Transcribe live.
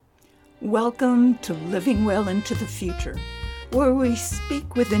Welcome to Living Well into the Future, where we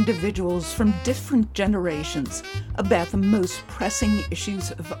speak with individuals from different generations about the most pressing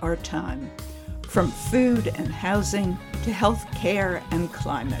issues of our time, from food and housing to health care and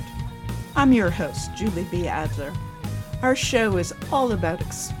climate. I'm your host, Julie B Adler. Our show is all about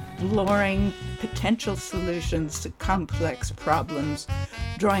exploring potential solutions to complex problems,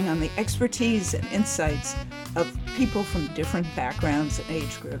 drawing on the expertise and insights of people from different backgrounds and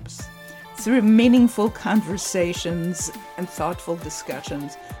age groups. Through meaningful conversations and thoughtful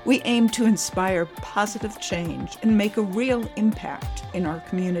discussions, we aim to inspire positive change and make a real impact in our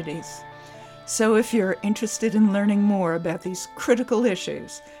communities. So if you're interested in learning more about these critical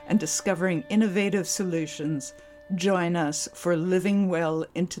issues and discovering innovative solutions, join us for Living Well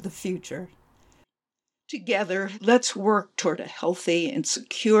into the Future. Together, let's work toward a healthy and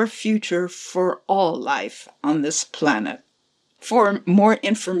secure future for all life on this planet. For more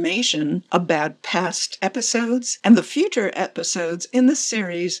information about past episodes and the future episodes in the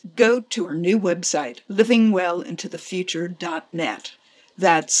series, go to our new website, livingwellintothefuture.net.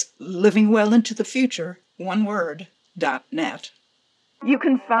 That's livingwellintothefuture, one word, .net. You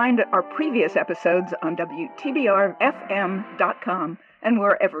can find our previous episodes on WTBRFM.com and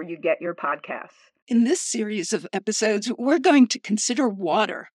wherever you get your podcasts. In this series of episodes, we're going to consider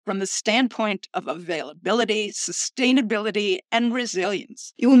water from the standpoint of availability, sustainability, and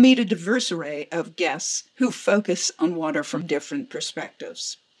resilience. You will meet a diverse array of guests who focus on water from different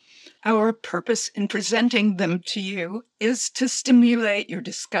perspectives. Our purpose in presenting them to you is to stimulate your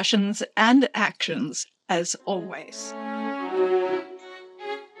discussions and actions, as always.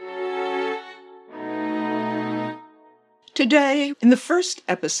 Today, in the first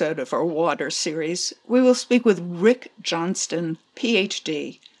episode of our water series, we will speak with Rick Johnston,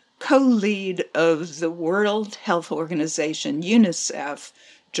 PhD, co-lead of the World Health Organization, UNICEF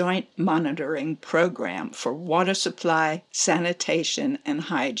Joint Monitoring Program for water supply, sanitation, and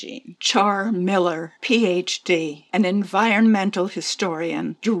hygiene. Char Miller, PhD, an environmental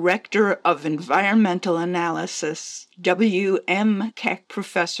historian, director of environmental analysis, W.M. Keck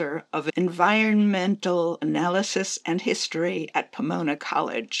Professor of Environmental Analysis and History at Pomona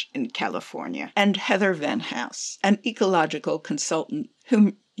College in California, and Heather Van House, an ecological consultant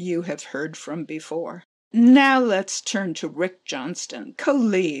whom you have heard from before. Now let's turn to Rick Johnston,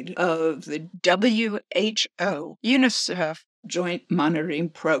 co-lead of the WHO UNICEF Joint Monitoring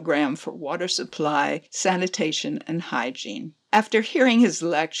Program for water supply, sanitation, and hygiene. After hearing his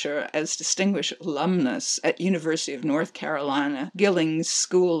lecture as distinguished alumnus at University of North Carolina, Gillings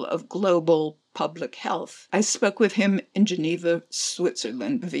School of Global Public Health, I spoke with him in Geneva,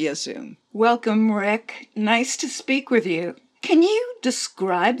 Switzerland via Zoom. Welcome, Rick. Nice to speak with you. Can you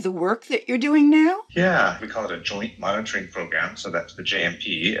describe the work that you're doing now? Yeah, we call it a Joint Monitoring Program, so that's the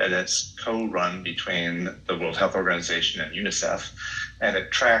JMP, and it's co-run between the World Health Organization and UNICEF, and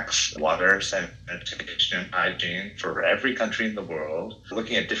it tracks water, sanitation, and hygiene for every country in the world,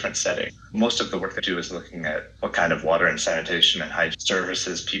 looking at different settings. Most of the work they do is looking at what kind of water and sanitation and hygiene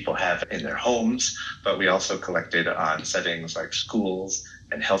services people have in their homes, but we also collect data on settings like schools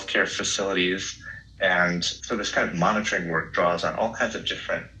and healthcare facilities. And so this kind of monitoring work draws on all kinds of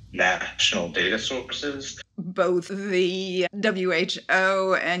different national data sources. Both the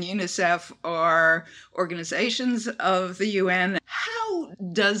WHO and UNICEF are organizations of the UN. How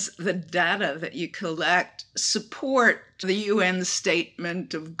does the data that you collect support the UN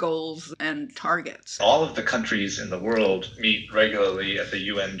statement of goals and targets? All of the countries in the world meet regularly at the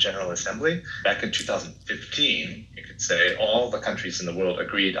UN General Assembly. Back in 2015, you could say all the countries in the world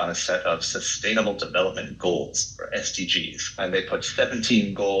agreed on a set of Sustainable Development Goals, or SDGs. And they put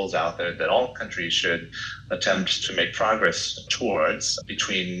 17 goals out there that all countries should attempt to make progress towards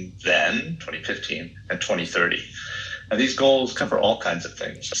between then, 2015, and 2030. And these goals cover all kinds of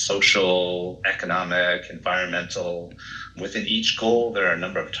things: social, economic, environmental. Within each goal, there are a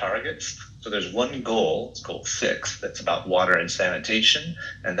number of targets. So there's one goal, it's goal 6, that's about water and sanitation,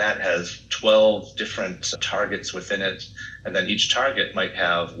 and that has 12 different targets within it. And then each target might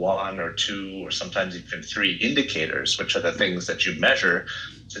have 1 or 2 or sometimes even 3 indicators, which are the things that you measure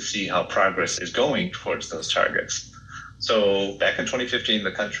to see how progress is going towards those targets. So back in 2015,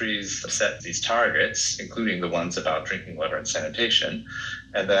 the countries set these targets, including the ones about drinking water and sanitation,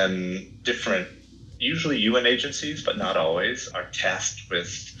 and then different, usually UN agencies, but not always, are tasked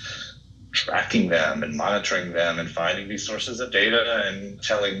with tracking them and monitoring them and finding these sources of data and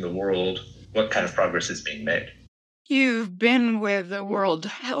telling the world what kind of progress is being made. You've been with the World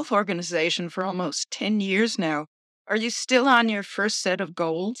Health Organization for almost 10 years now. Are you still on your first set of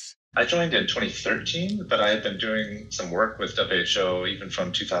goals? I joined in 2013, but I had been doing some work with WHO even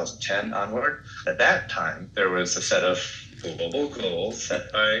from 2010 onward. At that time, there was a set of global goals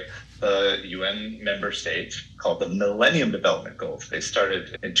set by the UN member states called the Millennium Development Goals. They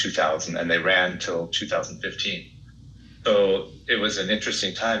started in 2000 and they ran till 2015. So it was an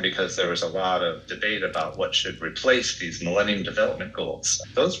interesting time because there was a lot of debate about what should replace these Millennium Development Goals.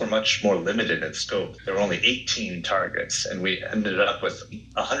 Those were much more limited in scope. There were only 18 targets, and we ended up with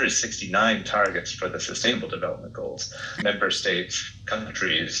 169 targets for the Sustainable Development Goals. Member states,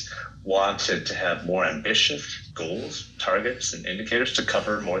 countries wanted to have more ambitious goals, targets, and indicators to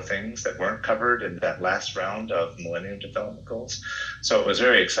cover more things that weren't covered in that last round of Millennium Development Goals. So it was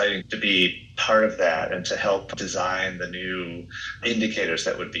very exciting to be part of that and to help design the new indicators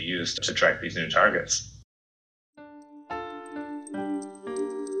that would be used to track these new targets.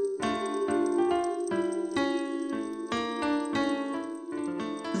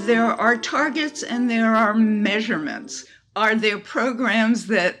 There are targets and there are measurements. Are there programs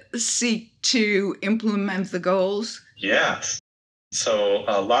that seek to implement the goals? Yes. So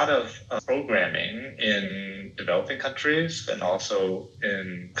a lot of programming in developing countries and also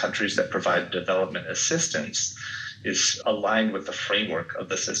in countries that provide development assistance is aligned with the framework of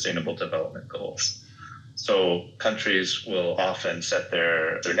the Sustainable Development Goals. So countries will often set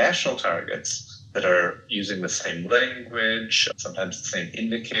their national targets that are using the same language, sometimes the same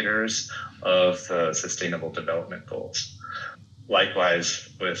indicators of the Sustainable Development Goals. Likewise,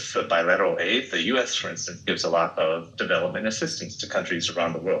 with the bilateral aid, the U.S., for instance, gives a lot of development assistance to countries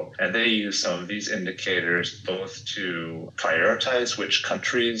around the world. And they use some of these indicators both to prioritize which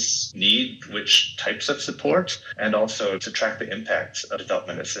countries need which types of support and also to track the impacts of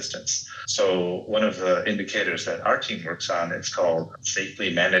development assistance. So one of the indicators that our team works on is called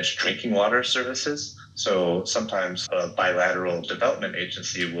Safely Managed Drinking Water Services. So sometimes a bilateral development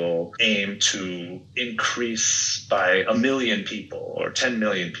agency will aim to increase by 1 million people or 10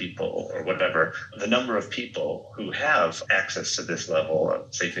 million people or whatever, the number of people who have access to this level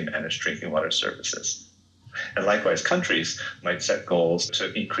of safely managed drinking water services. And likewise, countries might set goals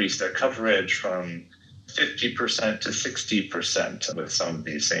to increase their coverage from 50% to 60% with some of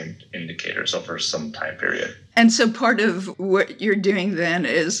these same indicators over some time period. And so part of what you're doing then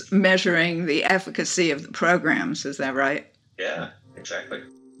is measuring the efficacy of the programs, is that right? Yeah, exactly.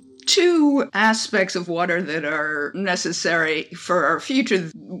 Two aspects of water that are necessary for our future.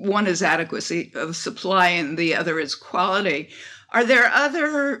 One is adequacy of supply and the other is quality. Are there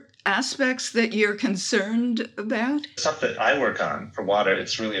other aspects that you're concerned about? Stuff that I work on for water,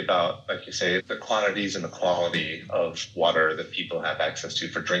 it's really about, like you say, the quantities and the quality of water that people have access to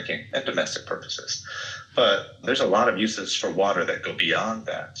for drinking and domestic purposes. But there's a lot of uses for water that go beyond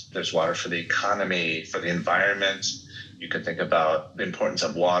that. There's water for the economy, for the environment. You can think about the importance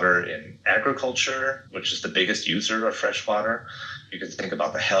of water in agriculture, which is the biggest user of fresh water. You can think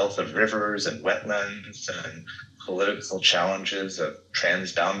about the health of rivers and wetlands and political challenges of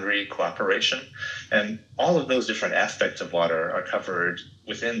transboundary cooperation. And all of those different aspects of water are covered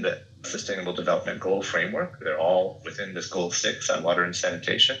within the Sustainable Development Goal framework. They're all within this Goal 6 on water and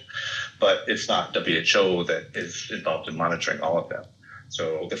sanitation, but it's not WHO that is involved in monitoring all of them.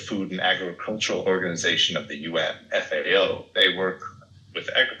 So the Food and Agricultural Organization of the UN, FAO, they work with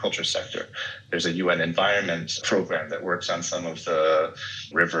the agriculture sector. There's a UN environment program that works on some of the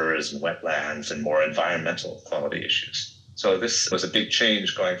rivers and wetlands and more environmental quality issues. So this was a big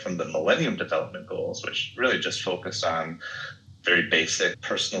change going from the Millennium Development Goals, which really just focused on very basic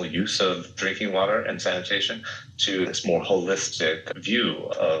personal use of drinking water and sanitation, to this more holistic view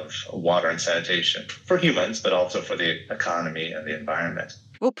of water and sanitation for humans, but also for the economy and the environment.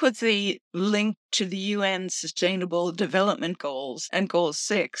 We'll put the link to the UN Sustainable Development Goals and Goal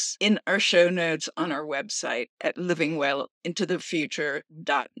 6 in our show notes on our website at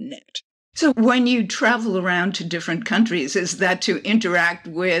livingwellintothefuture.net. So when you travel around to different countries, is that to interact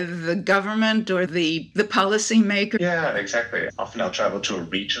with the government or the policymaker? Yeah, exactly. Often I'll travel to a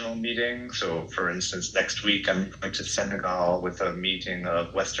regional meeting. So for instance, next week I'm going to Senegal with a meeting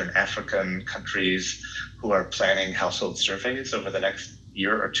of Western African countries who are planning household surveys over the next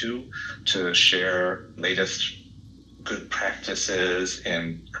year or two to share latest good practices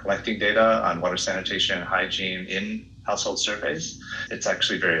in collecting data on water sanitation and hygiene in household surveys. It's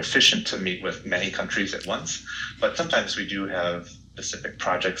actually very efficient to meet with many countries at once, but sometimes we do have specific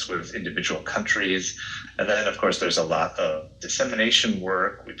projects with individual countries. And then, of course, there's a lot of dissemination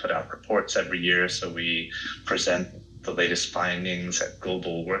work. We put out reports every year, so we present the latest findings at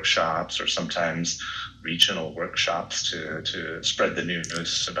global workshops or sometimes regional workshops to spread the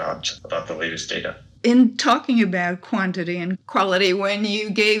news about the latest data. In talking about quantity and quality, when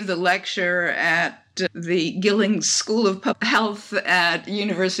you gave the lecture at the Gillings School of Public Health at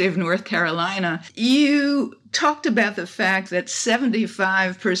University of North Carolina, you talked about the fact that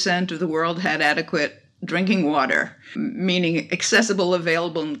 75% of the world had adequate drinking water, meaning accessible,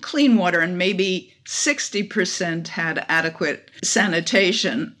 available, and clean water, and maybe 60% had adequate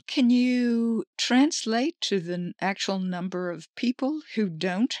sanitation. Can you translate to the actual number of people who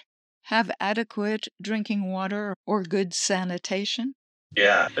don't have adequate drinking water or good sanitation?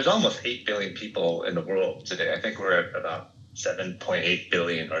 Yeah, there's almost 8 billion people in the world today. I think we're at about 7.8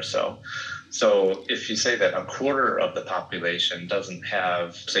 billion or so. So if you say that a quarter of the population doesn't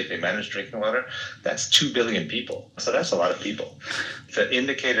have safely managed drinking water, that's 2 billion people. So that's a lot of people. The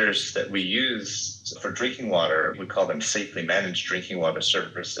indicators that we use for drinking water, we call them safely managed drinking water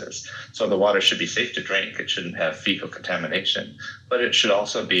services. So the water should be safe to drink. It shouldn't have fecal contamination, but it should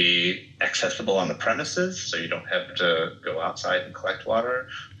also be accessible on the premises. So you don't have to go outside and collect water.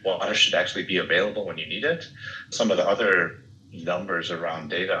 Water should actually be available when you need it. Some of the other numbers around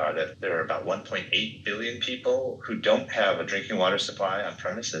data are that there are about 1.8 billion people who don't have a drinking water supply on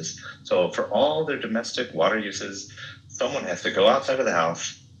premises. So for all their domestic water uses, someone has to go outside of the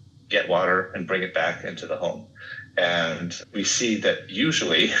house, get water, and bring it back into the home. And we see that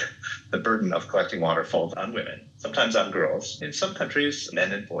usually the burden of collecting water falls on women, sometimes on girls, in some countries,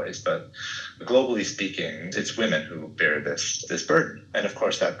 men and boys, but globally speaking, it's women who bear this burden. And of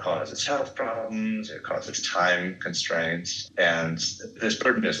course, that causes health problems, it causes time constraints, and this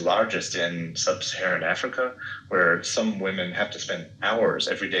burden is largest in sub-Saharan Africa, where some women have to spend hours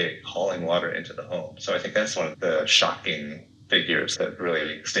every day hauling water into the home. So I think that's one of the shocking figures that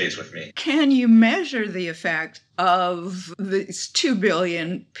really stays with me. Can you measure the effect of these 2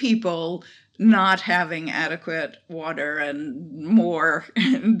 billion people not having adequate water and more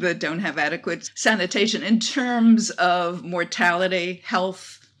that don't have adequate sanitation in terms of mortality,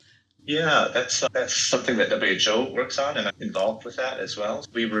 health? Yeah, that's something that WHO works on, and I'm involved with that as well.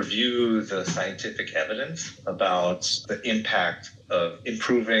 We review the scientific evidence about the impact of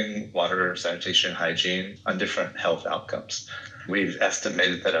improving water, sanitation, hygiene on different health outcomes. We've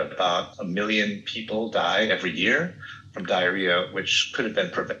estimated that about 1 million people die every year from diarrhea, which could have been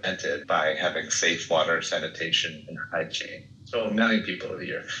prevented by having safe water, sanitation, and hygiene. So 1 million people a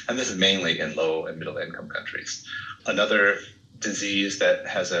year. And this is mainly in low and middle income countries. Another disease that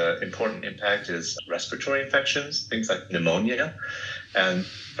has an important impact is respiratory infections, things like pneumonia. And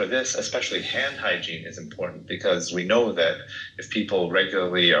for this, especially hand hygiene is important because we know that if people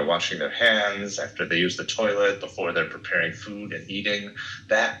regularly are washing their hands after they use the toilet, before they're preparing food and eating,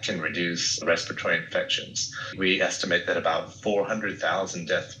 that can reduce respiratory infections. We estimate that about 400,000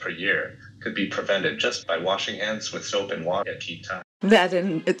 deaths per year could be prevented just by washing hands with soap and water at key times. That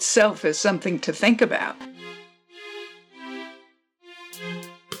in itself is something to think about.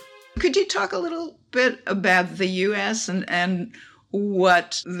 Could you talk a little bit about the U.S. and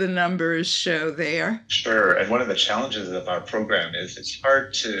what the numbers show there? Sure. And one of the challenges of our program is it's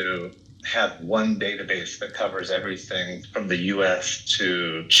hard to have one database that covers everything from the U.S.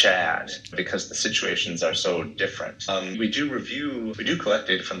 to Chad because the situations are so different. We do collect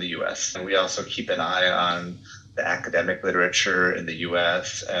data from the U.S. and we also keep an eye on the academic literature in the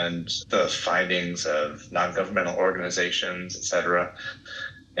U.S. and the findings of non-governmental organizations, et cetera.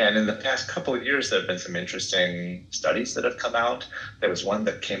 And in the past couple of years, there have been some interesting studies that have come out. There was one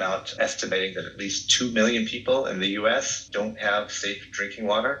that came out estimating that at least 2 million people in the U.S. don't have safe drinking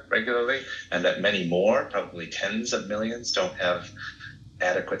water regularly, and that many more, probably tens of millions, don't have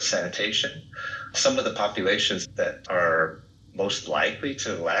adequate sanitation. Some of the populations that are most likely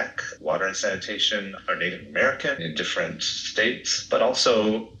to lack water and sanitation are Native American in different states, but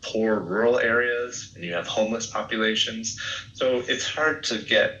also poor rural areas, and you have homeless populations. So it's hard to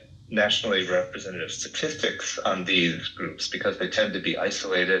get nationally representative statistics on these groups because they tend to be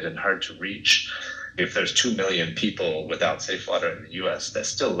isolated and hard to reach. If there's 2 million people without safe water in the U.S., that's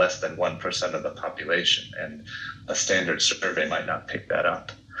still less than 1% of the population, and a standard survey might not pick that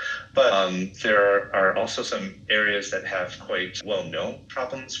up. But there are also some areas that have quite well-known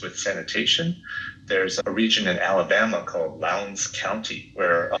problems with sanitation. There's a region in Alabama called Lowndes County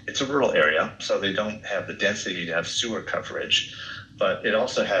where it's a rural area, so they don't have the density to have sewer coverage. But it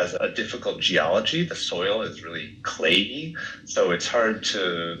also has a difficult geology. The soil is really clayey, so it's hard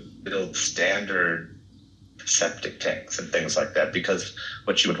to build standard septic tanks and things like that, because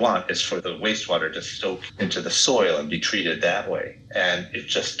what you would want is for the wastewater to soak into the soil and be treated that way. And it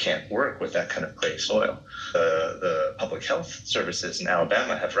just can't work with that kind of clay soil. The public health services in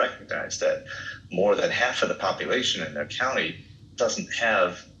Alabama have recognized that more than half of the population in their county doesn't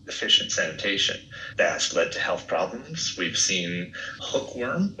have efficient sanitation. That's led to health problems. We've seen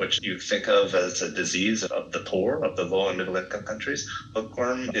hookworm, which you think of as a disease of the poor, of the low and middle income countries.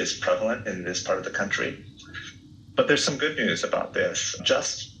 Hookworm is prevalent in this part of the country. But there's some good news about this.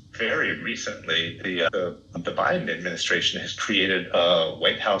 Just very recently, the Biden administration has created a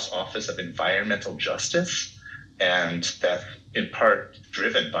White House Office of Environmental Justice, and that's in part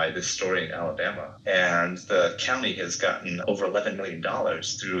driven by this story in Alabama. And the county has gotten over $11 million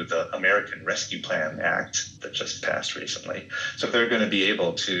through the American Rescue Plan Act that just passed recently. So they're going to be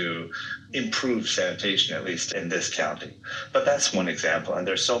able to improve sanitation, at least in this county. But that's one example. And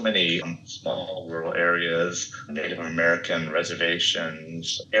there's so many small rural areas, Native American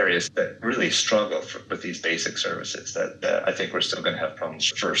reservations, areas that really struggle with these basic services that I think we're still going to have problems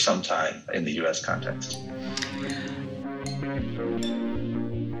for some time in the U.S. context.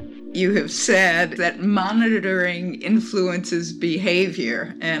 You have said that monitoring influences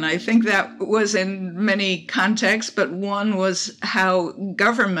behavior, and I think that was in many contexts, but one was how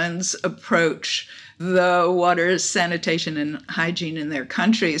governments approach the water, sanitation, and hygiene in their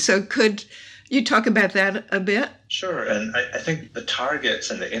countries. So could you talk about that a bit? Sure, and I think the targets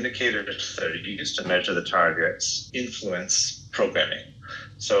and the indicators that are used to measure the targets influence programming.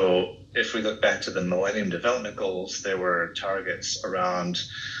 So if we look back to the Millennium Development Goals, there were targets around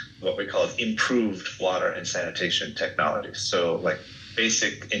what we call improved water and sanitation technologies. So like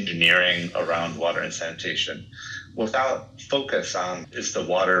basic engineering around water and sanitation without focus on, is the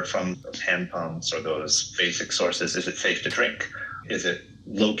water from hand pumps or those basic sources, is it safe to drink? Is it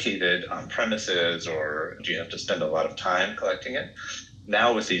located on premises, or do you have to spend a lot of time collecting it?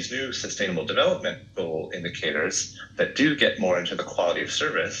 Now with these new sustainable development goal indicators that do get more into the quality of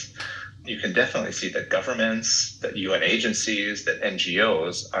service, you can definitely see that governments, that UN agencies, that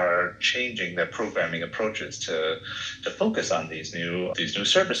NGOs are changing their programming approaches to focus on these new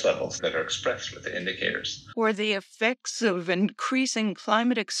service levels that are expressed with the indicators. Were the effects of increasing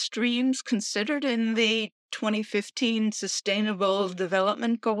climate extremes considered in the 2015 Sustainable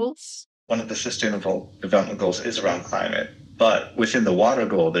Development Goals? One of the Sustainable Development Goals is around climate, but within the water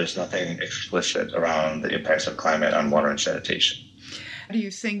goal, there's nothing explicit around the impacts of climate on water and sanitation. Do you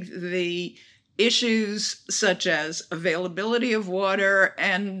think the issues such as availability of water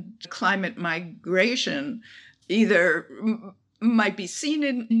and climate migration either might be seen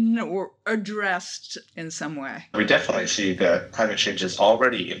in or addressed in some way? We definitely see that climate change is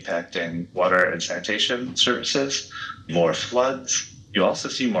already impacting water and sanitation services, more floods. You also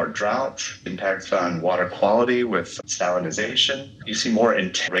see more drought, impacts on water quality with salinization. You see more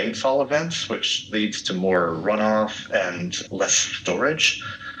intense rainfall events, which leads to more runoff and less storage.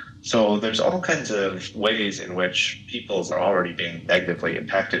 So there's all kinds of ways in which peoples are already being negatively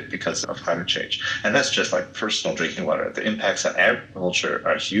impacted because of climate change. And that's just like personal drinking water. The impacts on agriculture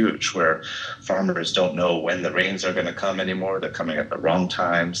are huge, where farmers don't know when the rains are going to come anymore. They're coming at the wrong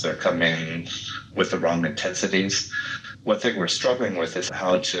times. They're coming with the wrong intensities. One thing we're struggling with is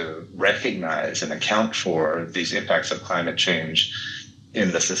how to recognize and account for these impacts of climate change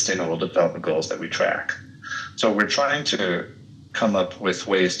in the Sustainable Development Goals that we track. So we're trying to come up with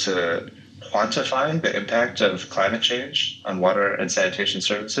ways to quantify the impact of climate change on water and sanitation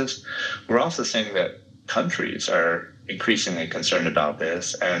services. We're also saying that countries are increasingly concerned about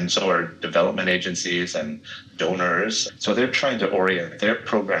this, and so are development agencies and donors. So they're trying to orient their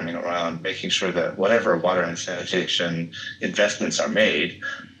programming around making sure that whatever water and sanitation investments are made,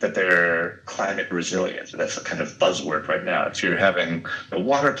 that they're climate resilient. That's a kind of buzzword right now. If you're having a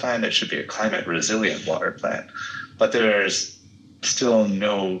water plant, it should be a climate resilient water plant. But there's still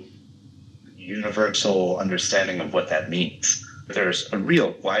no universal understanding of what that means. There's a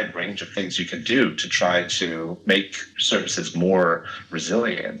real wide range of things you can do to try to make services more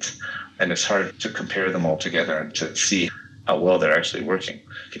resilient. And it's hard to compare them all together and to see how well they're actually working.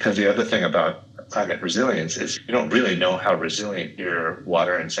 Because the other thing about climate resilience is you don't really know how resilient your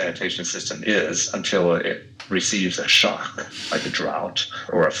water and sanitation system is until it receives a shock, like a drought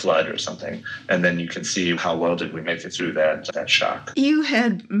or a flood or something. And then you can see how well did we make it through that shock. You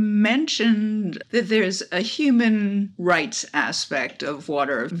had mentioned that there's a human rights aspect of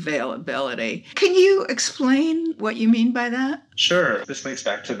water availability. Can you explain what you mean by that? Sure. This links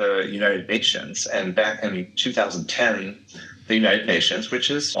back to the United Nations. And back in 2010, the United Nations, which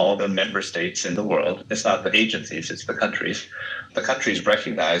is all the member states in the world, it's not the agencies, it's the countries. The countries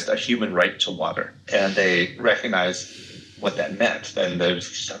recognized a human right to water, and they recognized what that meant. And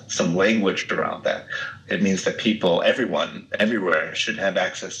there's some language around that. It means that people, everyone, everywhere should have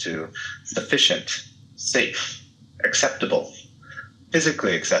access to sufficient, safe, acceptable,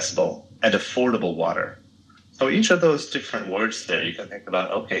 physically accessible, and affordable water. So each of those different words there, you can think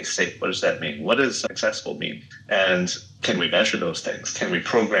about, okay, safe, what does that mean? What does accessible mean? And can we measure those things? Can we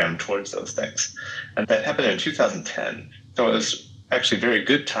program towards those things? And that happened in 2010. So it was actually very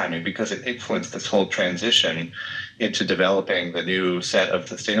good timing because it influenced this whole transition into developing the new set of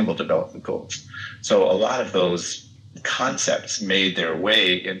sustainable development goals. So a lot of those concepts made their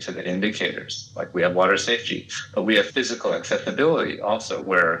way into the indicators. Like we have water safety, but we have physical accessibility also,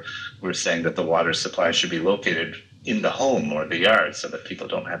 where we're saying that the water supply should be located in the home or the yard so that people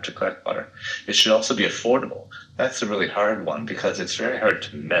don't have to collect water. It should also be affordable. That's a really hard one because it's very hard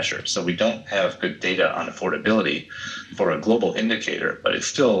to measure. So we don't have good data on affordability for a global indicator, but it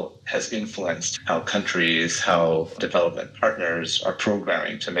still has influenced how countries, how development partners are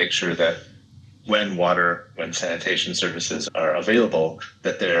programming to make sure that when sanitation services are available,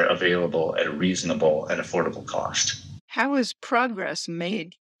 that they're available at a reasonable and affordable cost. How is progress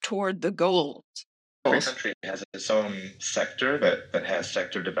made toward the goals? Every country has its own sector that has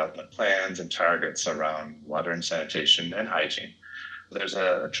sector development plans and targets around water and sanitation and hygiene. There's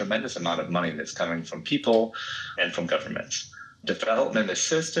a tremendous amount of money that's coming from people and from governments. Development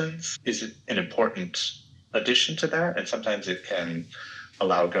assistance is an important addition to that, and sometimes it can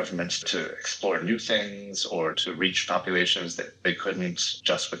allow governments to explore new things or to reach populations that they couldn't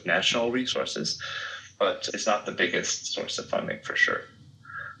just with national resources. But it's not the biggest source of funding for sure.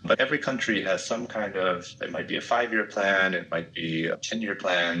 But every country has some kind of, it might be a 5-year plan, it might be a 10-year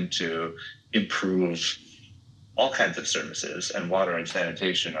plan to improve all kinds of services, and water and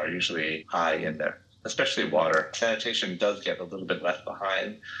sanitation are usually high in there, especially water. Sanitation does get a little bit left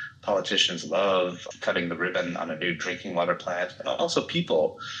behind. Politicians love cutting the ribbon on a new drinking water plant. And also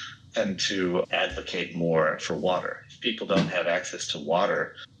people tend to advocate more for water. If people don't have access to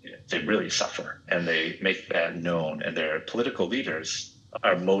water, they really suffer, and they make that known, and their political leaders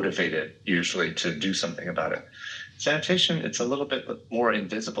are motivated usually to do something about it. Sanitation, it's a little bit more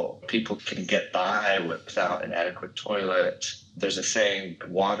invisible. People can get by without an adequate toilet. There's a saying,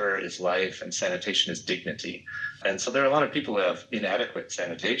 water is life and sanitation is dignity. And so there are a lot of people who have inadequate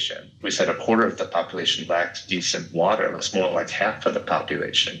sanitation. We said a quarter of the population lacked decent water. It's more like half of the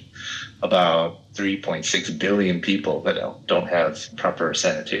population, about 3.6 billion people that don't have proper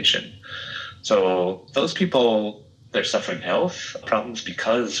sanitation. So those people, they're suffering health problems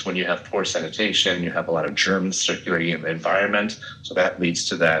because when you have poor sanitation, you have a lot of germs circulating in the environment. So that leads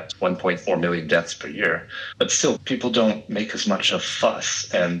to that 1.4 million deaths per year. But still, people don't make as much of fuss,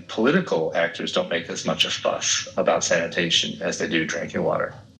 and political actors don't make as much of fuss about sanitation as they do drinking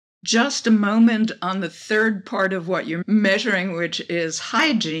water. Just a moment on the third part of what you're measuring, which is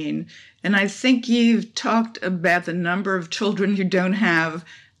hygiene. And I think you've talked about the number of children who don't have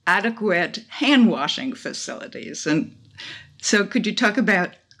adequate hand washing facilities. And so could you talk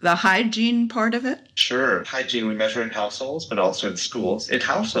about the hygiene part of it? Sure. Hygiene we measure in households, but also in schools. In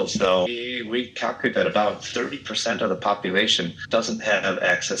households, though, we calculate that about 30% of the population doesn't have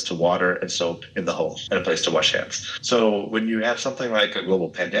access to water and soap in the home and a place to wash hands. So when you have something like a global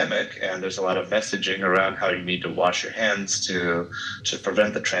pandemic, and there's a lot of messaging around how you need to wash your hands to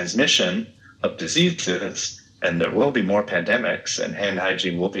prevent the transmission of diseases, and there will be more pandemics, and hand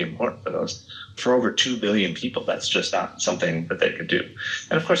hygiene will be important for those. For over 2 billion people, that's just not something that they could do.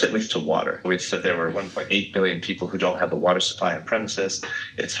 And of course, it leads to water. We said there were 1.8 billion people who don't have a water supply on premises.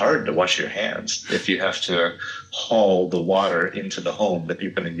 It's hard to wash your hands if you have to haul the water into the home that you're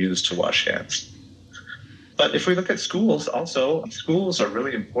going to use to wash hands. But if we look at schools also, schools are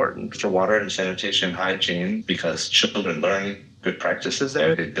really important for water and sanitation hygiene because children learn good practices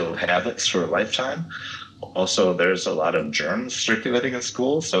there. They build habits for a lifetime. Also, there's a lot of germs circulating in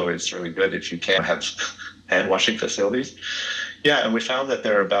schools, so it's really good if you can have hand washing facilities. Yeah, and we found that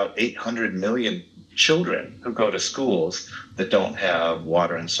there are about 800 million children who go to schools that don't have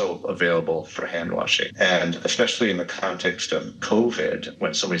water and soap available for hand washing. And especially in the context of COVID,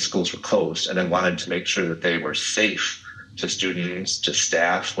 when so many schools were closed, and then wanted to make sure that they were safe to students, to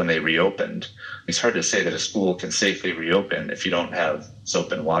staff when they reopened. It's hard to say that a school can safely reopen if you don't have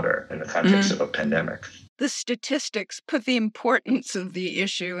soap and water in the context of a pandemic. The statistics put the importance of the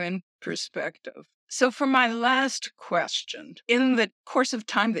issue in perspective. So for my last question, in the course of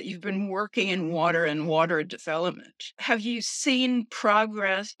time that you've been working in water and water development, have you seen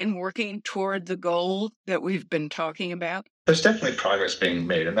progress in working toward the goal that we've been talking about? There's definitely progress being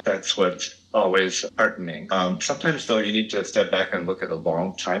made, and that's what's always heartening. Sometimes, though, you need to step back and look at a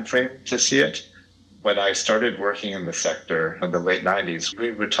long time frame to see it. When I started working in the sector in the late 90s, we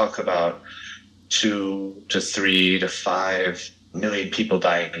would talk about 2 to 3 to 5 million people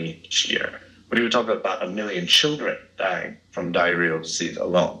dying each year. We would talk about 1 million children dying from diarrheal disease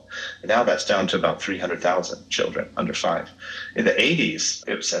alone. And now that's down to about 300,000 children under 5. In the 80s,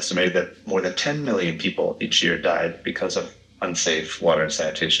 it was estimated that more than 10 million people each year died because of unsafe water and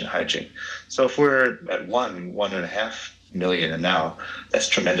sanitation hygiene. So if we're at 1.5 million and now, that's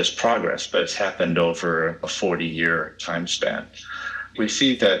tremendous progress, but it's happened over a 40-year time span. We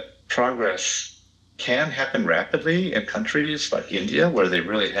see that progress can happen rapidly in countries like India, where they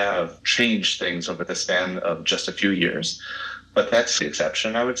really have changed things over the span of just a few years. But that's the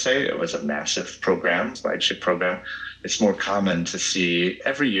exception, I would say. It was a massive program, flagship program. It's more common to see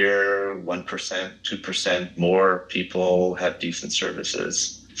every year 1%, 2% more people have decent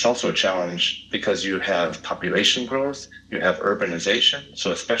services. It's also a challenge because you have population growth, you have urbanization.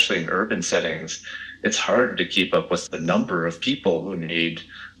 So especially in urban settings, it's hard to keep up with the number of people who need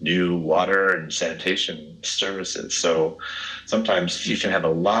new water and sanitation services. So sometimes you can have a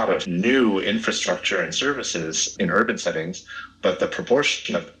lot of new infrastructure and services in urban settings, but the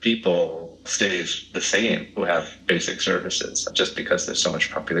proportion of people stays the same who have basic services just because there's so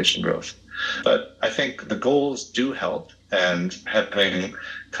much population growth. But I think the goals do help, and having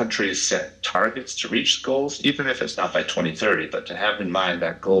countries set targets to reach goals, even if it's not by 2030, but to have in mind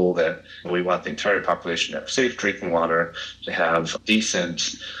that goal that we want the entire population to have safe drinking water, to have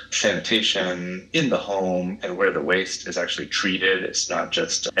decent sanitation in the home and where the waste is actually treated. It's not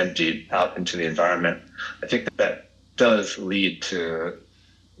just emptied out into the environment. I think that does lead to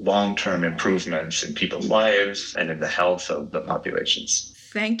long-term improvements in people's lives and in the health of the populations.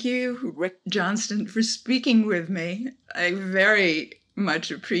 Thank you, Rick Johnston, for speaking with me. I very much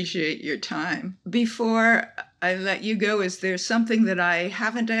appreciate your time. Before I let you go, is there something that I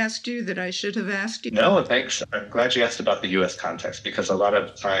haven't asked you that I should have asked you? No, thanks. I'm glad you asked about the U.S. context, because a lot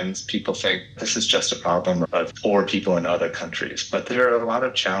of times people think this is just a problem of poor people in other countries, but there are a lot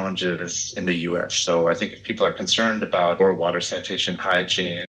of challenges in the U.S. So I think if people are concerned about poor water, sanitation,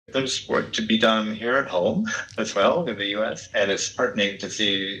 hygiene, there's work to be done here at home as well in the U.S. And it's heartening to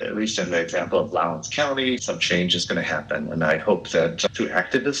see, at least in the example of Loudoun County, some change is going to happen. And I hope that through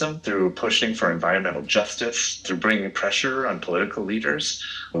activism, through pushing for environmental justice, through bringing pressure on political leaders,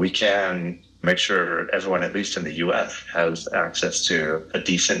 we can make sure everyone, at least in the U.S., has access to a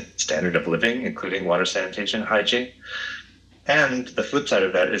decent standard of living, including water, sanitation, hygiene. And the flip side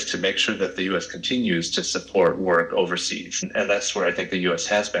of that is to make sure that the U.S. continues to support work overseas. And that's where I think the U.S.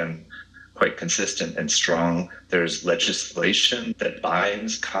 has been quite consistent and strong. There's legislation that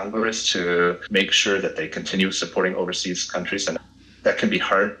binds Congress to make sure that they continue supporting overseas countries. And that can be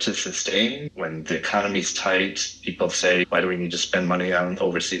hard to sustain when the economy's tight. People say, why do we need to spend money on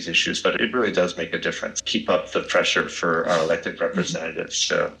overseas issues? But it really does make a difference. Keep up the pressure for our elected representatives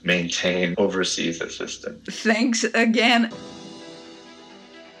to maintain overseas assistance. Thanks again.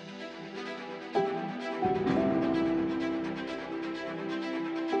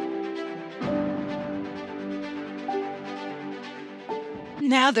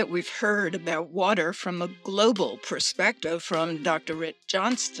 Now that we've heard about water from a global perspective from Dr. Rick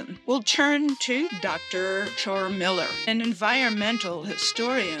Johnston, we'll turn to Dr. Char Miller, an environmental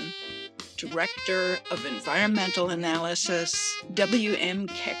historian, Director of Environmental Analysis, W.M.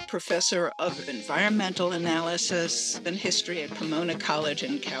 Keck Professor of Environmental Analysis and History at Pomona College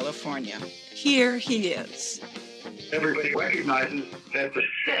in California. Here he is. Everybody recognizes that the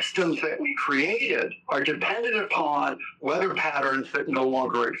systems that we created are dependent upon weather patterns that no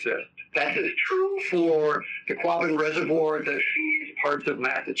longer exist. That is true for the Quabbin Reservoir that feeds parts of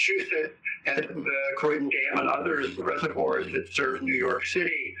Massachusetts and the Croydon Dam and other reservoirs that serve New York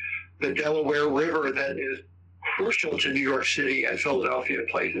City, the Delaware River that is crucial to New York City and Philadelphia,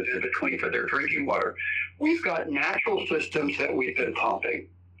 places in between for their drinking water. We've got natural systems that we've been pumping.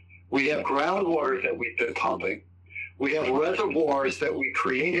 We have groundwater that we've been pumping. We have reservoirs that we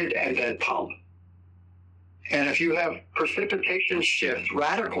created and then pump. And if you have precipitation shifts,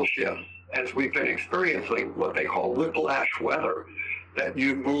 radical shifts, as we've been experiencing, what they call whiplash weather, that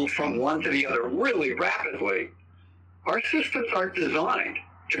you move from one to the other really rapidly, our systems aren't designed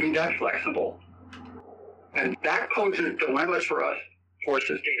to be that flexible. And that poses dilemmas for us for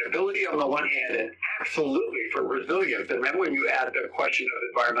sustainability on the one hand, and absolutely for resilience. And then when you add the question of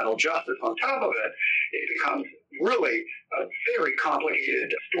environmental justice on top of it, it becomes really a very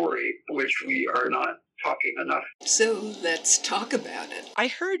complicated story, which we are not talking enough. So let's talk about it. I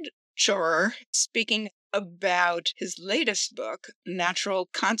heard Char speaking about his latest book, Natural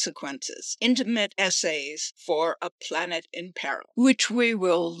Consequences, Intimate Essays for a Planet in Peril, which we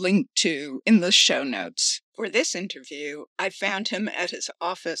will link to in the show notes. For this interview, I found him at his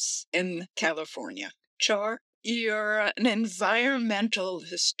office in California. Char, You're an environmental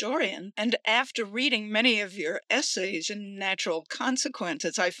historian, and after reading many of your essays in Natural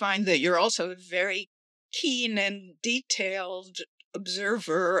Consequences, I find that you're also a very keen and detailed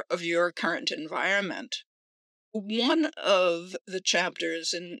observer of your current environment. One of the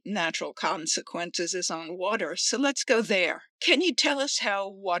chapters in Natural Consequences is on water, so let's go there. Can you tell us how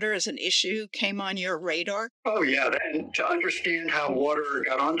water as an issue came on your radar? Oh, yeah. And to understand how water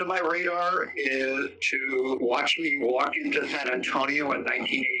got onto my radar is to watch me walk into San Antonio in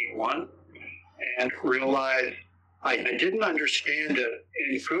 1981 and realize I didn't understand it,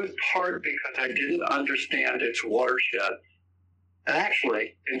 in good part because I didn't understand its watershed. And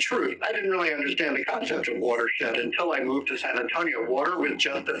actually, in truth, I didn't really understand the concept of watershed until I moved to San Antonio. Water was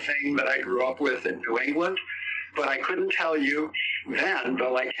just a thing that I grew up with in New England, but I couldn't tell you then,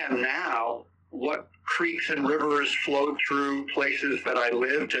 but I can now, what creeks and rivers flowed through places that I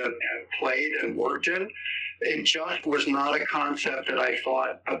lived and played and worked in. It just was not a concept that I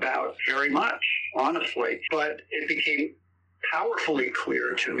thought about very much, honestly. But it became powerfully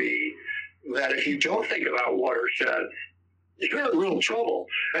clear to me that if you don't think about watershed, you're in real trouble.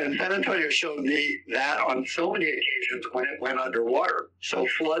 And San Antonio showed me that on so many occasions when it went underwater. So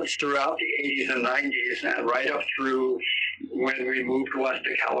floods throughout the 80s and 90s and right up through when we moved west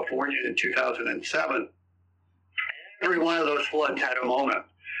to California in 2007, every one of those floods had a moment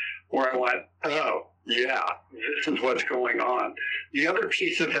where I went, oh, yeah, this is what's going on. The other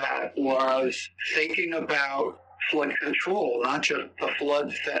piece of that was thinking about flood control, not just the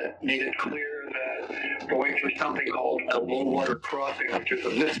floods that made it clear that going through something called a low water crossing, which is a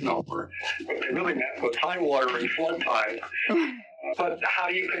misnomer. What they really meant was high water and flood times. But how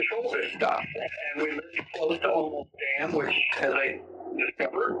do you control this stuff? And we lived close to Almost Dam, which, as I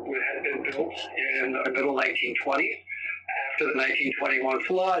discovered, had been built in the middle 1920s after the 1921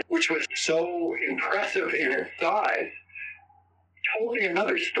 flood, which was so impressive in its size. Told me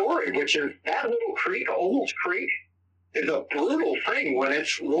another story, which is that little creek, Olmos Creek, is a brutal thing when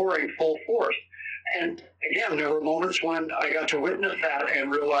it's roaring full force. And again, there were moments when I got to witness that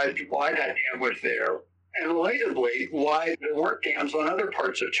and realized why that dam was there, and relatedly, why there weren't dams on other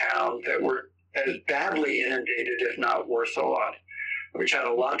parts of town that were as badly inundated, if not worse off, which had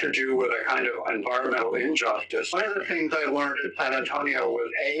a lot to do with a kind of environmental injustice. One of the things I learned in San Antonio was,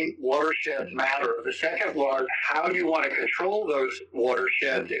 A, watersheds matter. The second was, how do you want to control those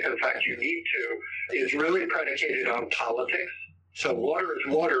watersheds, if in fact you need to, is really predicated on politics. So water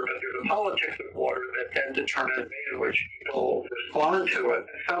is water, but there's a politics of water that then determines the way in which people respond to it.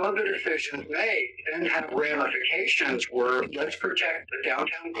 Some of the decisions made then have ramifications where let's protect the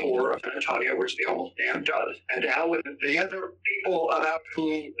downtown core of San Antonio, which the Almost Dam does. And now with the other people about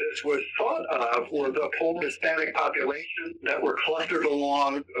whom this was thought of were the whole Hispanic population that were clustered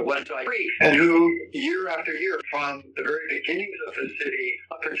along the West Side Creek, and who year after year, from the very beginnings of the city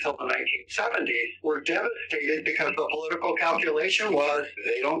up until the 1970s, were devastated because the political calculation was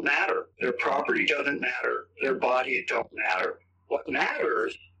they don't matter. Their property doesn't matter. Their bodies don't matter. What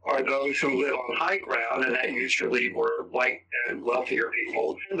matters are those who live on high ground, and that usually were white and wealthier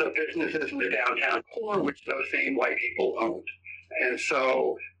people, and the businesses in the downtown core, which those same white people owned. And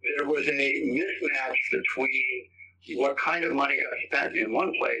so there was a mismatch between what kind of money got spent in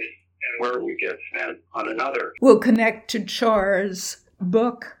one place and where we get spent on another. We'll connect to Char's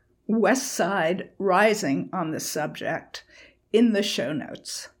book, West Side Rising, on this subject in the show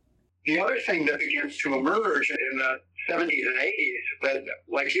notes. The other thing that begins to emerge in the 70s and 80s that,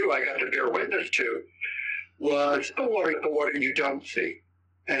 like you, I got to bear witness to, was the water you don't see.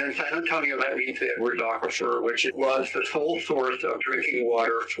 And in San Antonio, that means the Edwards Aquifer, which was the sole source of drinking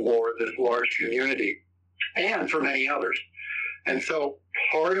water for this large community and for many others. And so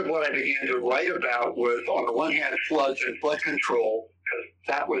part of what I began to write about was, on the one hand, floods and flood control, because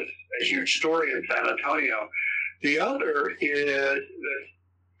that was a huge story in San Antonio. The other is this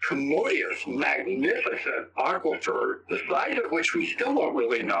commodious, magnificent aquifer, the size of which we still don't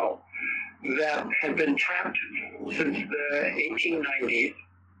really know, that had been tapped since the 1890s,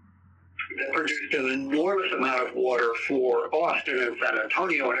 that produced an enormous amount of water for Boston and San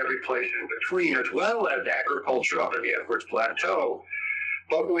Antonio and every place in between, as well as agriculture up in the Edwards Plateau,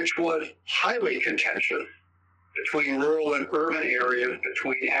 but which was highly contentious between rural and urban areas,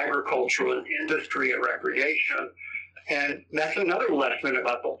 between agricultural and industry and recreation. And that's another lesson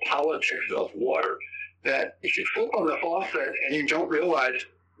about the politics of water, that if you flip on the faucet and you don't realize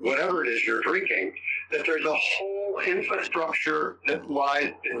whatever it is you're drinking, that there's a whole infrastructure that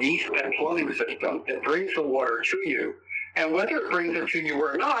lies beneath that plumbing system that brings the water to you. And whether it brings it to you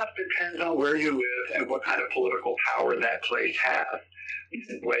or not depends on where you live and what kind of political power that place has.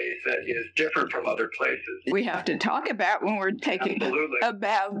 in ways that is different from other places. We have to talk about when we're taking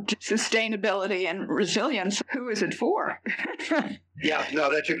about sustainability and resilience. Who is it for? Yeah, no,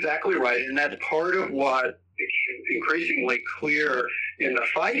 that's exactly right. And that's part of what became increasingly clear in the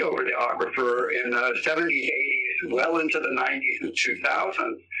fight over the aquifer in the 70s, 80s, well into the 90s and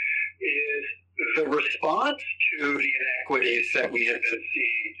 2000s, is the response to the inequities that we had been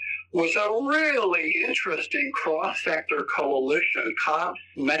seeing was a really interesting cross-sector coalition. COPS,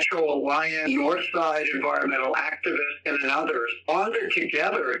 Metro Alliance, Northside environmental activists, and others bonded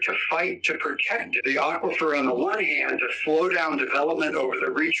together to fight to protect the aquifer on the one hand, to slow down development over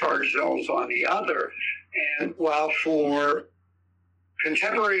the recharge zones on the other. And while for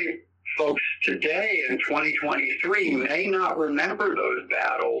contemporary folks today in 2023 may not remember those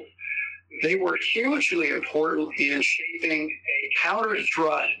battles, they were hugely important in shaping a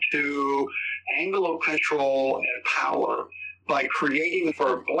counter-thrust to Anglo control and power by creating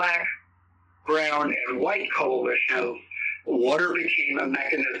for black, brown, and white coalitions. Water became a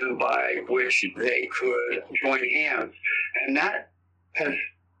mechanism by which they could join hands. And that has,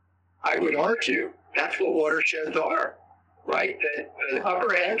 I would argue, that's what watersheds are. Right? The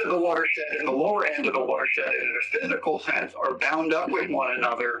upper end of the watershed and the lower end of the watershed in a physical sense are bound up with one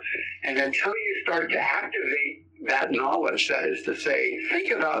another. And until you start to activate that knowledge, that is to say,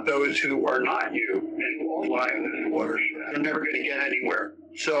 think about those who are not you and who lie in this watershed, you're never going to get anywhere.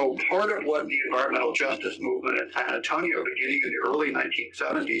 So part of what the environmental justice movement in San Antonio, beginning in the early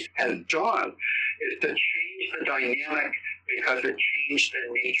 1970s, has done is to change the dynamic because it changed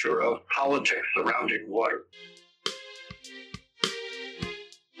the nature of politics surrounding water.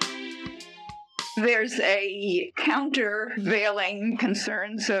 There's a countervailing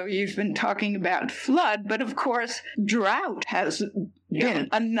concern. So you've been talking about flood, but of course, drought has been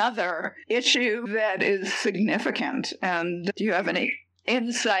another issue that is significant. And do you have any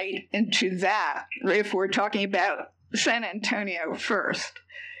insight into that, if we're talking about San Antonio first?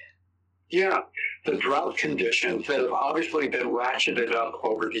 Yeah, the drought conditions have obviously been ratcheted up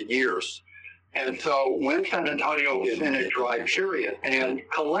over the years. And so when San Antonio is in a dry period, and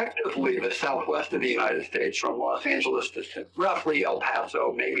collectively the southwest of the United States, from Los Angeles to roughly El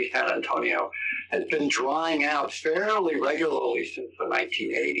Paso, maybe San Antonio, has been drying out fairly regularly since the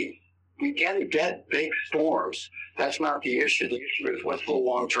 1980s. We get big storms. That's not the issue. The issue is what's the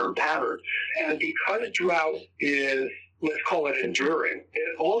long-term pattern. And because drought is, let's call it enduring,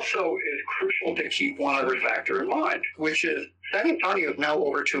 it also is crucial to keep one other factor in mind, which is San Antonio is now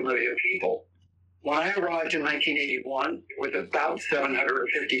over 2 million people. When I arrived in 1981, it was about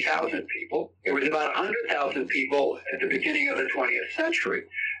 750,000 people. It was about 100,000 people at the beginning of the 20th century.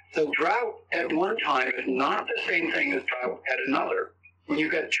 So drought at one time is not the same thing as drought at another. When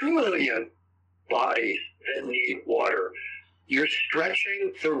you've got 2 million bodies that need water, you're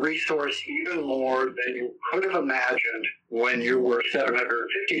stretching the resource even more than you could have imagined when you were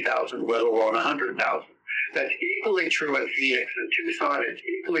 750,000, let alone 100,000. That's equally true in Phoenix and Tucson. It's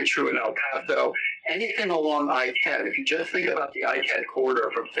equally true in El Paso. Anything along I-10, if you just think about the I-10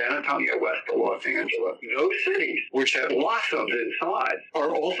 corridor from San Antonio west to Los Angeles, those cities, which have blossomed in size,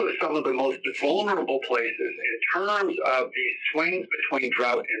 are also some of the most vulnerable places in terms of the swings between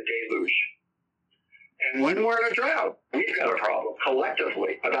drought and deluge. And when we're in a drought, we've got a problem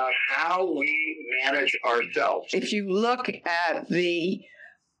collectively about how we manage ourselves. If you look at the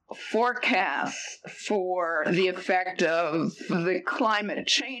forecasts for the effect of the climate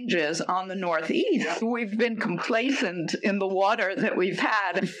changes on the Northeast, we've been complacent in the water that we've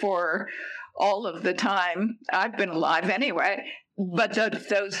had for all of the time I've been alive anyway. But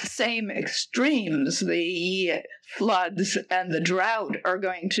those same extremes, the floods and the drought, are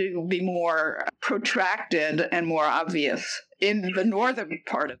going to be more protracted and more obvious in the northern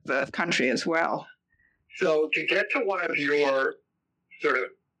part of the country as well. So to get to one of your sort of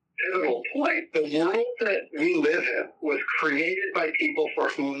pivotal points, the world that we live in was created by people for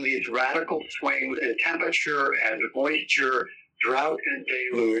whom these radical swings in temperature and moisture, drought and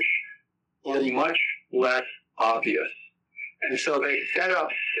deluge, were much less obvious. And so they set up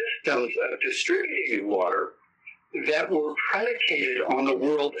systems of distributing water that were predicated on the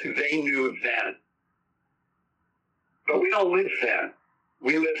world they knew then. But we don't live then.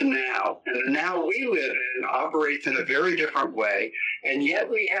 We live now. And the now we live in operates in a very different way. And yet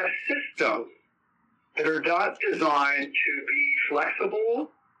we have systems that are not designed to be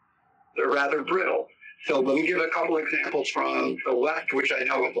flexible. They're rather brittle. So let me give a couple examples from the West, which I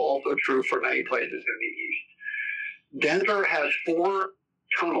know is also true for many places in the East. Denver has 4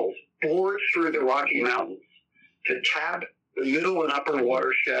 tunnels bored through the Rocky Mountains to tap the middle and upper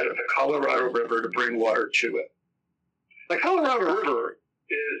watershed of the Colorado River to bring water to it. The Colorado River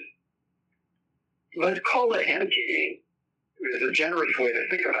is, let's call it emptying, is a generous way to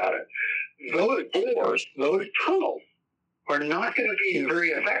think about it. Those bores, those tunnels, are not going to be very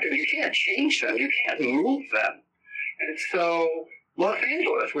effective. You can't change them. You can't move them. And so Los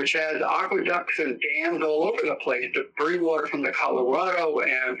Angeles, which has aqueducts and dams all over the place to bring water from the Colorado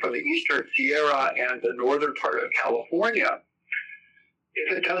and from the Eastern Sierra and the northern part of California,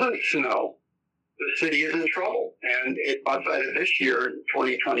 if it doesn't snow, the city is in trouble. And outside of this year,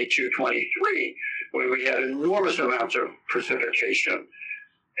 2022-23, when we had enormous amounts of precipitation,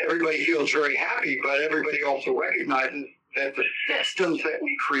 everybody feels very happy, but everybody also recognizes that the systems that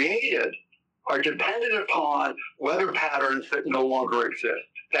we created are dependent upon weather patterns that no longer exist.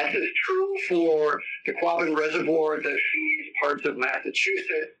 That is true for the Quabbin Reservoir that feeds parts of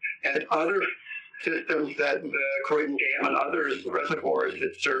Massachusetts and other systems that the Croydon Dam and others reservoirs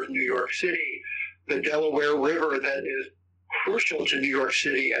that serve New York City, the Delaware River that is crucial to New York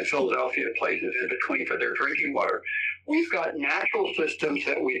City and Philadelphia, places in between for their drinking water. We've got natural systems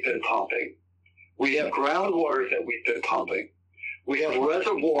that we've been pumping. We have groundwater that we've been pumping. We have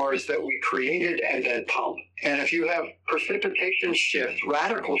reservoirs that we created and then pump. And if you have precipitation shifts,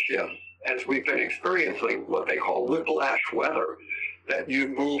 radical shifts, as we've been experiencing, what they call whiplash weather, that you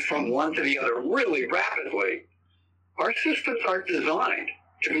move from one to the other really rapidly, our systems are designed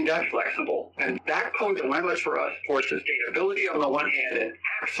to be that flexible. And that poses dilemmas for us for sustainability on the one hand and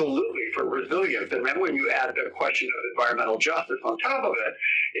absolutely for resilience. And then when you add the question of environmental justice on top of it,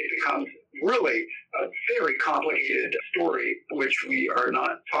 it becomes really a very complicated story, which we are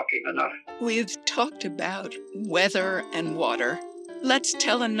not talking enough. We've talked about weather and water. Let's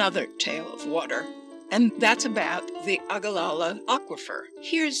tell another tale of water, and that's about the Ogallala Aquifer.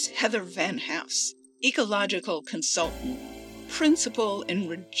 Here's Heather Van House, ecological consultant, principal in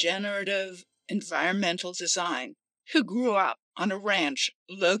regenerative environmental design, who grew up on a ranch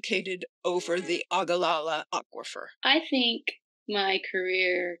located over the Ogallala Aquifer. I think my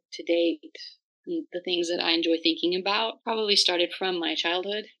career to date, and the things that I enjoy thinking about, probably started from my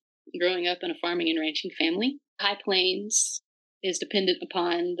childhood, growing up in a farming and ranching family. High Plains is dependent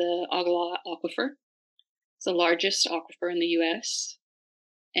upon the Ogallala Aquifer. It's the largest aquifer in the U.S.,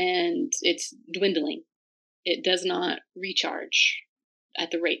 and it's dwindling. It does not recharge at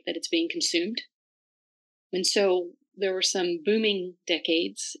the rate that it's being consumed. And so there were some booming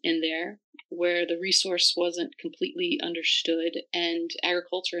decades in there where the resource wasn't completely understood and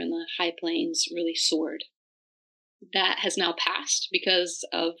agriculture in the High Plains really soared. That has now passed because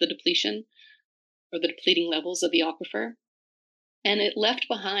of the depletion or the depleting levels of the aquifer. And it left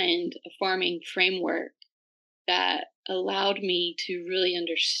behind a farming framework that allowed me to really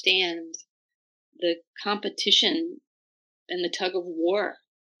understand the competition and the tug of war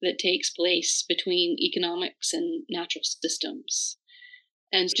that takes place between economics and natural systems.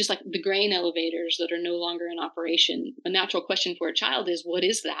 And just like the grain elevators that are no longer in operation, a natural question for a child is, what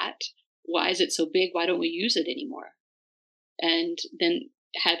is that? Why is it so big? Why don't we use it anymore? And then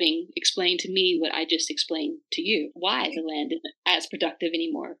having explained to me what I just explained to you, why the land isn't as productive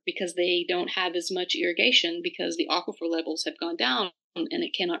anymore, because they don't have as much irrigation because the aquifer levels have gone down and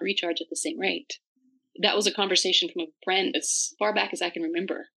it cannot recharge at the same rate. That was a conversation from a friend as far back as I can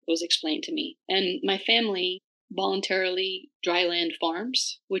remember. It was explained to me. And my family voluntarily dryland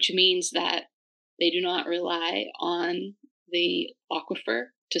farms, which means that they do not rely on the aquifer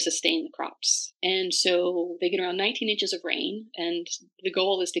to sustain the crops. And so they get around 19 inches of rain, and the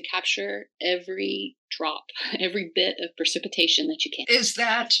goal is to capture every drop, every bit of precipitation that you can. Is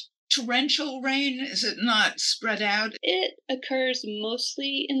that torrential rain? Is it not spread out? It occurs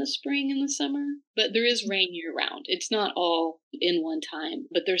mostly in the spring and the summer, but there is rain year round. It's not all in one time,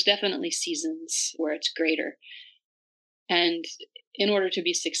 but there's definitely seasons where it's greater. And in order to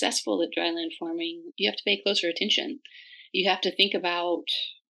be successful at dryland farming, you have to pay closer attention. You have to think about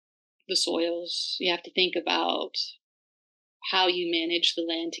the soils. You have to think about how you manage the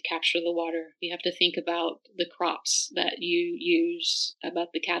land to capture the water. You have to think about the crops that you use, about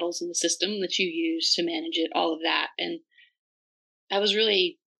the cattle in the system that you use to manage it, all of that. And I was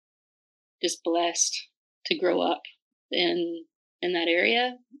really just blessed to grow up in that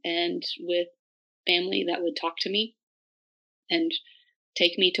area and with family that would talk to me and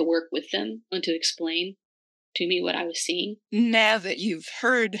take me to work with them and to explain to me what I was seeing. Now that you've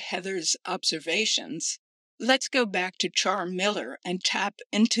heard Heather's observations, let's go back to Char Miller and tap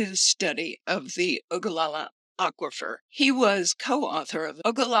into the study of the Ogallala Aquifer. He was co-author of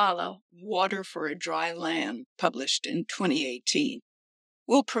Ogallala, Water for a Dry Land, published in 2018.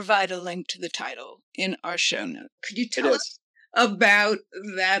 We'll provide a link to the title in our show notes. Could you tell us about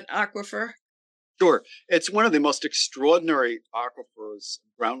that aquifer? Sure. It's one of the most extraordinary aquifers,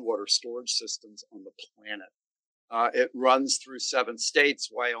 groundwater storage systems on the planet. It runs through 7 states,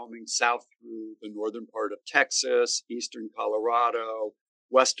 Wyoming, south through the northern part of Texas, eastern Colorado,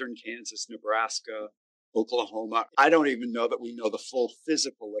 western Kansas, Nebraska, Oklahoma. I don't even know that we know the full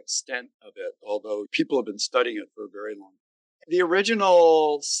physical extent of it, although people have been studying it for a very long time. The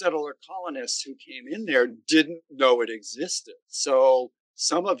original settler colonists who came in there didn't know it existed. So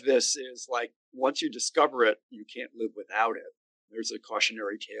some of this is like, once you discover it, you can't live without it. There's a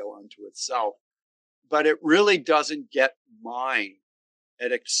cautionary tale unto itself. But it really doesn't get mined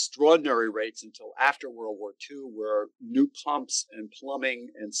at extraordinary rates until after World War II, where new pumps and plumbing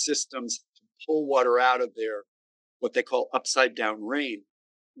and systems to pull water out of there, what they call upside down rain,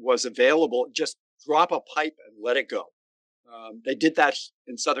 was available. Just drop a pipe and let it go. They did that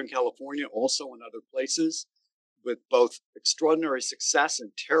in Southern California, also in other places, with both extraordinary success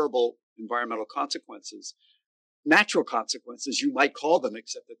and terrible environmental consequences. Natural consequences, you might call them,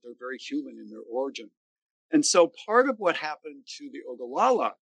 except that they're very human in their origin. And so part of what happened to the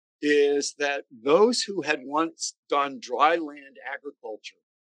Ogallala is that those who had once done dry land agriculture,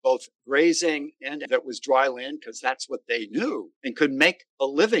 both grazing and that was dry land because that's what they knew and could make a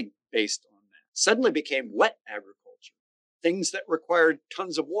living based on that, suddenly became wet agriculture, things that required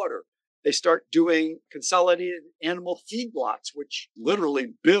tons of water. They start doing consolidated animal feedlots, which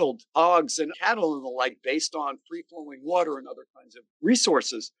literally build hogs and cattle and the like based on free-flowing water and other kinds of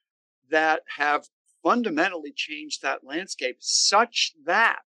resources that have fundamentally changed that landscape such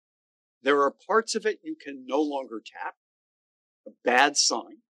that there are parts of it you can no longer tap, a bad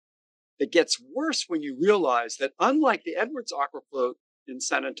sign. It gets worse when you realize that unlike the Edwards Aquifer in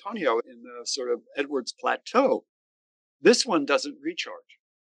San Antonio, in the sort of Edwards Plateau, this one doesn't recharge.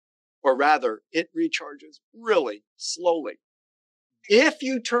 Or rather, it recharges really slowly. If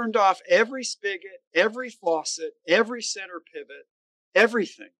you turned off every spigot, every faucet, every center pivot,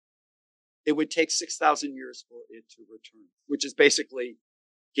 everything, it would take 6,000 years for it to return, which is basically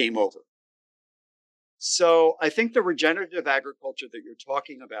game over. So I think the regenerative agriculture that you're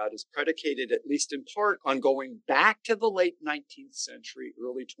talking about is predicated, at least in part, on going back to the late 19th century,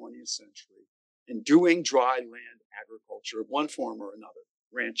 early 20th century, and doing dry land agriculture of one form or another,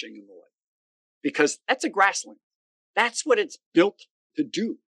 ranching and the like. Because that's a grassland. That's what it's built to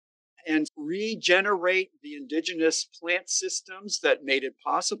do. And regenerate the indigenous plant systems that made it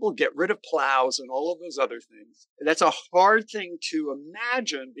possible, get rid of plows and all of those other things. That's a hard thing to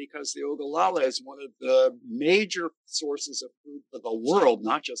imagine because the Ogallala is one of the major sources of food for the world,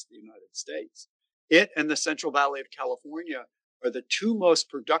 not just the United States. It and the Central Valley of California are the 2 most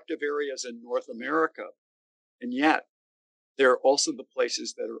productive areas in North America. And yet, they're also the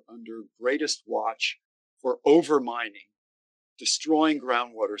places that are under greatest watch for overmining, destroying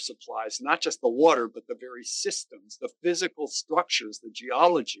groundwater supplies, not just the water, but the very systems, the physical structures, the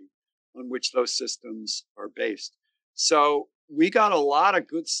geology on which those systems are based. So we got a lot of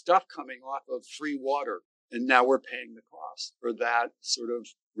good stuff coming off of free water, and now we're paying the cost for that sort of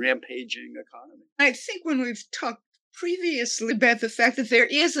rampaging economy. I think when we've talked previously about the fact that there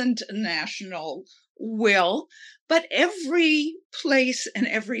isn't a national will, but every place and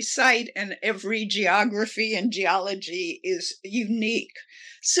every site and every geography and geology is unique.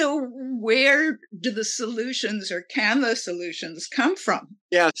 So where do the solutions, or can the solutions, come from?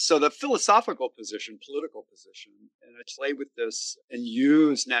 Yeah, so the philosophical position, political position, and I play with this and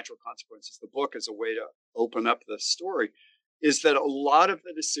use natural consequences, the book, as a way to open up the story, is that a lot of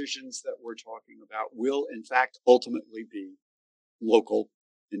the decisions that we're talking about will, in fact, ultimately be local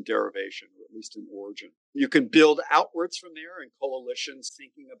in derivation, or at least in origin. You can build outwards from there in coalitions,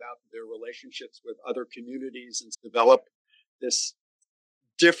 thinking about their relationships with other communities and develop this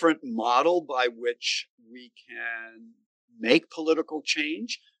different model by which we can make political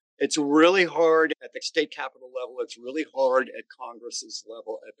change. It's really hard at the state capitol level. It's really hard at Congress's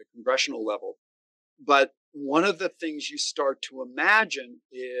level, at the congressional level. But one of the things you start to imagine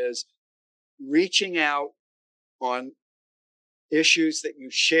is reaching out on issues that you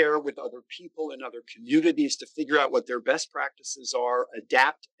share with other people in other communities to figure out what their best practices are,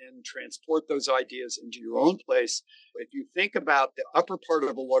 adapt and transport those ideas into your own place. If you think about the upper part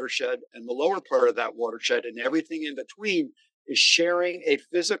of a watershed and the lower part of that watershed and everything in between is sharing a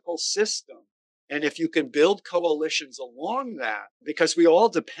physical system. And if you can build coalitions along that, because we all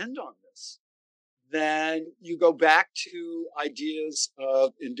depend on this, then you go back to ideas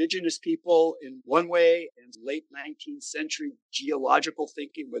of indigenous people in one way and late 19th century geological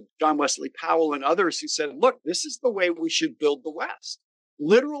thinking with John Wesley Powell and others who said, look, this is the way we should build the West.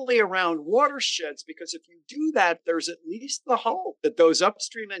 literally around watersheds, because if you do that, there's at least the hope that those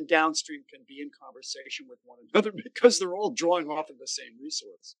upstream and downstream can be in conversation with one another because they're all drawing off of the same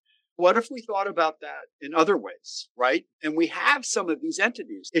resource. What if we thought about that in other ways, right? And we have some of these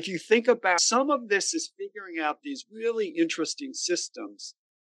entities. If you think about some of this is figuring out these really interesting systems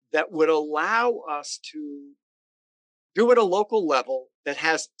that would allow us to do at a local level that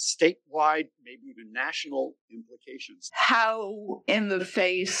has statewide, maybe even national implications. How, in the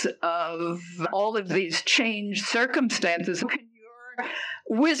face of all of these changed circumstances, can your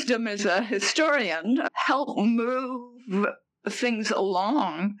wisdom as a historian help move things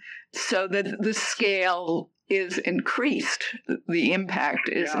along so that the scale is increased, the impact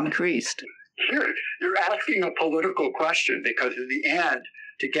is increased? Sure. You're asking a political question because in the end,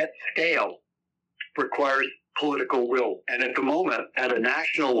 to get scale requires political will. And at the moment, at a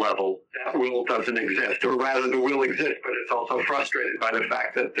national level, that will doesn't exist. Or rather, the will exists, but it's also frustrated by the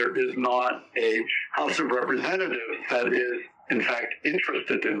fact that there is not a House of Representatives that is, in fact,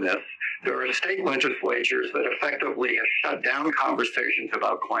 interested in this. There are state legislatures that effectively have shut down conversations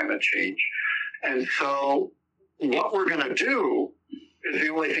about climate change. And so what we're going to do is the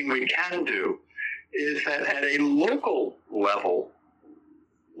only thing we can do is that at a local level,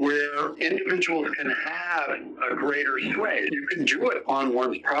 where individuals can have a greater sway. You can do it on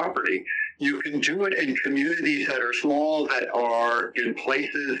one's property. You can do it in communities that are small, that are in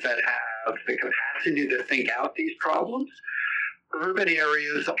places that have the capacity to think out these problems. Urban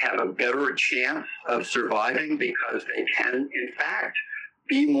areas have a better chance of surviving because they can, in fact,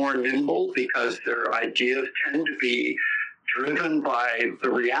 be more nimble because their ideas tend to be driven by the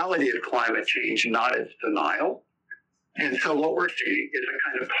reality of climate change, not its denial. And so what we're seeing is a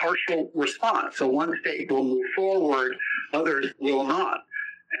kind of partial response. So one state will move forward, others will not.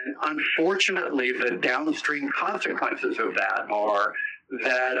 And unfortunately, the downstream consequences of that are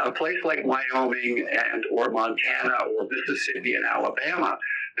that a place like Wyoming and or Montana or Mississippi and Alabama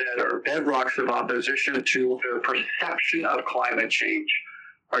that are bedrocks of opposition to their perception of climate change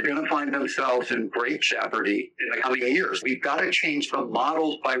are going to find themselves in great jeopardy in the coming years. We've got to change the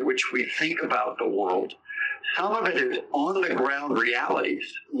models by which we think about the world. Some of it is on-the-ground realities.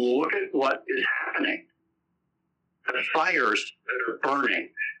 Look at what is happening. The fires that are burning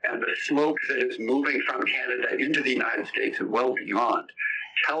and the smoke that is moving from Canada into the United States and well beyond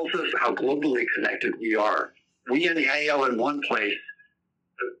tells us how globally connected we are. We inhale in one place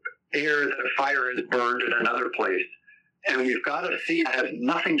the air that a fire has burned in another place. And we've got to see it has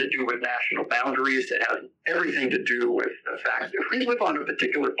nothing to do with national boundaries. It has everything to do with the fact that we live on a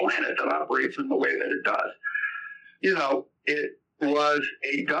particular planet that operates in the way that it does. You know, it was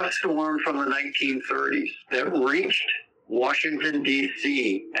a dust storm from the 1930s that reached Washington,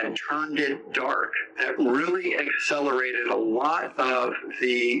 D.C. and turned it dark, that really accelerated a lot of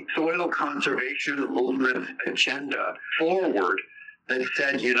the soil conservation movement's agenda forward, that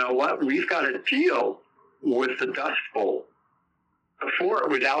said, you know what, we've got to deal with the Dust Bowl. Before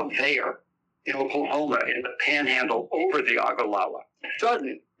it was out there in Oklahoma, in the Panhandle, over the Ogallala.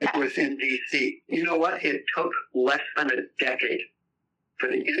 Suddenly, it was in D.C. You know what? It took less than a decade for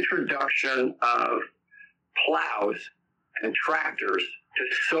the introduction of plows and tractors to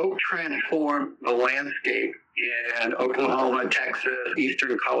so transform the landscape in Oklahoma, Texas,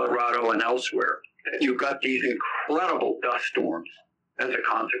 eastern Colorado, and elsewhere that you got these incredible dust storms as a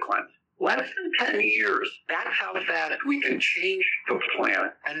consequence. Less than 10 years, that's how fast we can change the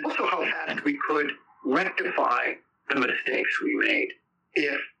planet, and also how fast we could rectify the mistakes we made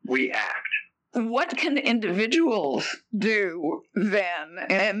if we act. What can individuals do then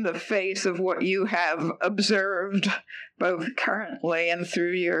in the face of what you have observed both currently and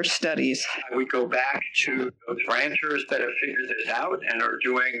through your studies? We go back to those ranchers that have figured this out and are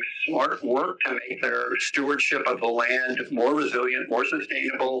doing smart work to make their stewardship of the land more resilient, more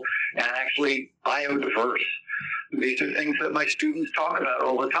sustainable, and actually biodiverse. These are things that my students talk about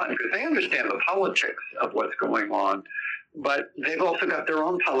all the time because they understand the politics of what's going on. But they've also got their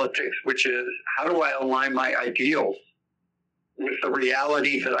own politics, which is, how do I align my ideals with the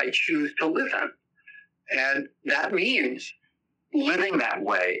reality that I choose to live in? And that means living that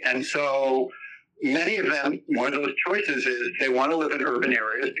way. And so many of them, one of those choices is they want to live in urban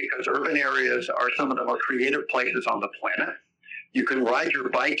areas because urban areas are some of the more creative places on the planet. You can ride your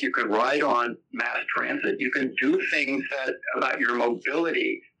bike, you can ride on mass transit, you can do things that about your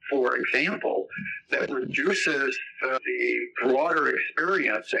mobility, for example, that reduces the broader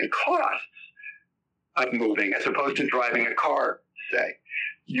experience and costs of moving as opposed to driving a car, say.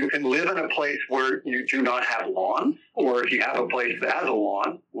 You can live in a place where you do not have lawns, or if you have a place that has a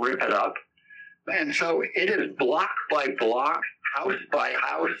lawn, rip it up. And so it is block by block, house by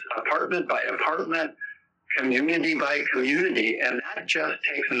house, apartment by apartment, community by community, and that just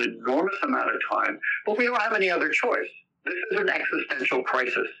takes an enormous amount of time. But we don't have any other choice. This is an existential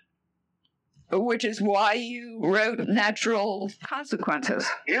crisis. Which is why you wrote Natural Consequences.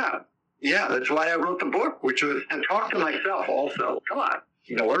 Yeah, that's why I wrote the book, which was to talk to myself also. Come on,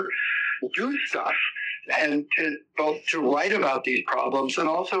 Miller, do stuff. And both to write about these problems and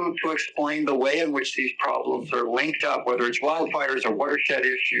also to explain the way in which these problems are linked up, whether it's wildfires or watershed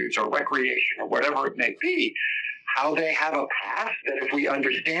issues or recreation or whatever it may be, how they have a past, that if we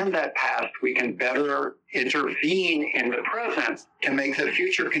understand that past, we can better intervene in the present to make the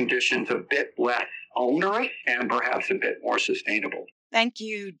future conditions a bit less onerous and perhaps a bit more sustainable. Thank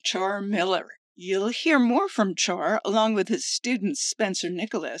you, Char Miller. You'll hear more from Char, along with his student Spencer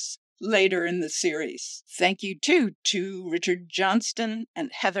Nicholas, later in the series. Thank you, too, to Richard Johnston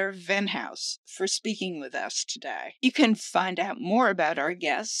and Heather Venhouse for speaking with us today. You can find out more about our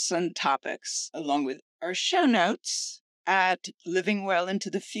guests and topics, along with our show notes, at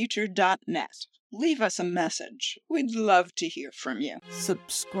livingwellintothefuture.net. Leave us a message. We'd love to hear from you.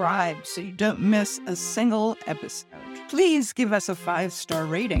 Subscribe so you don't miss a single episode. Please give us a 5-star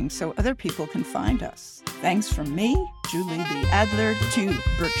rating so other people can find us. Thanks from me, Julie B. Adler, to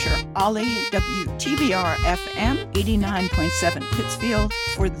Berkshire Ollie, WTBR FM 89.7 Pittsfield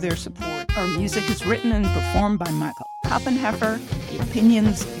for their support. Our music is written and performed by Michael Koppenheffer. The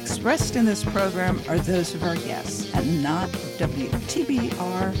opinions expressed in this program are those of our guests and not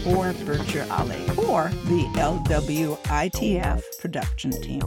WTBR or Berkshire Ollie or the LWITF production team.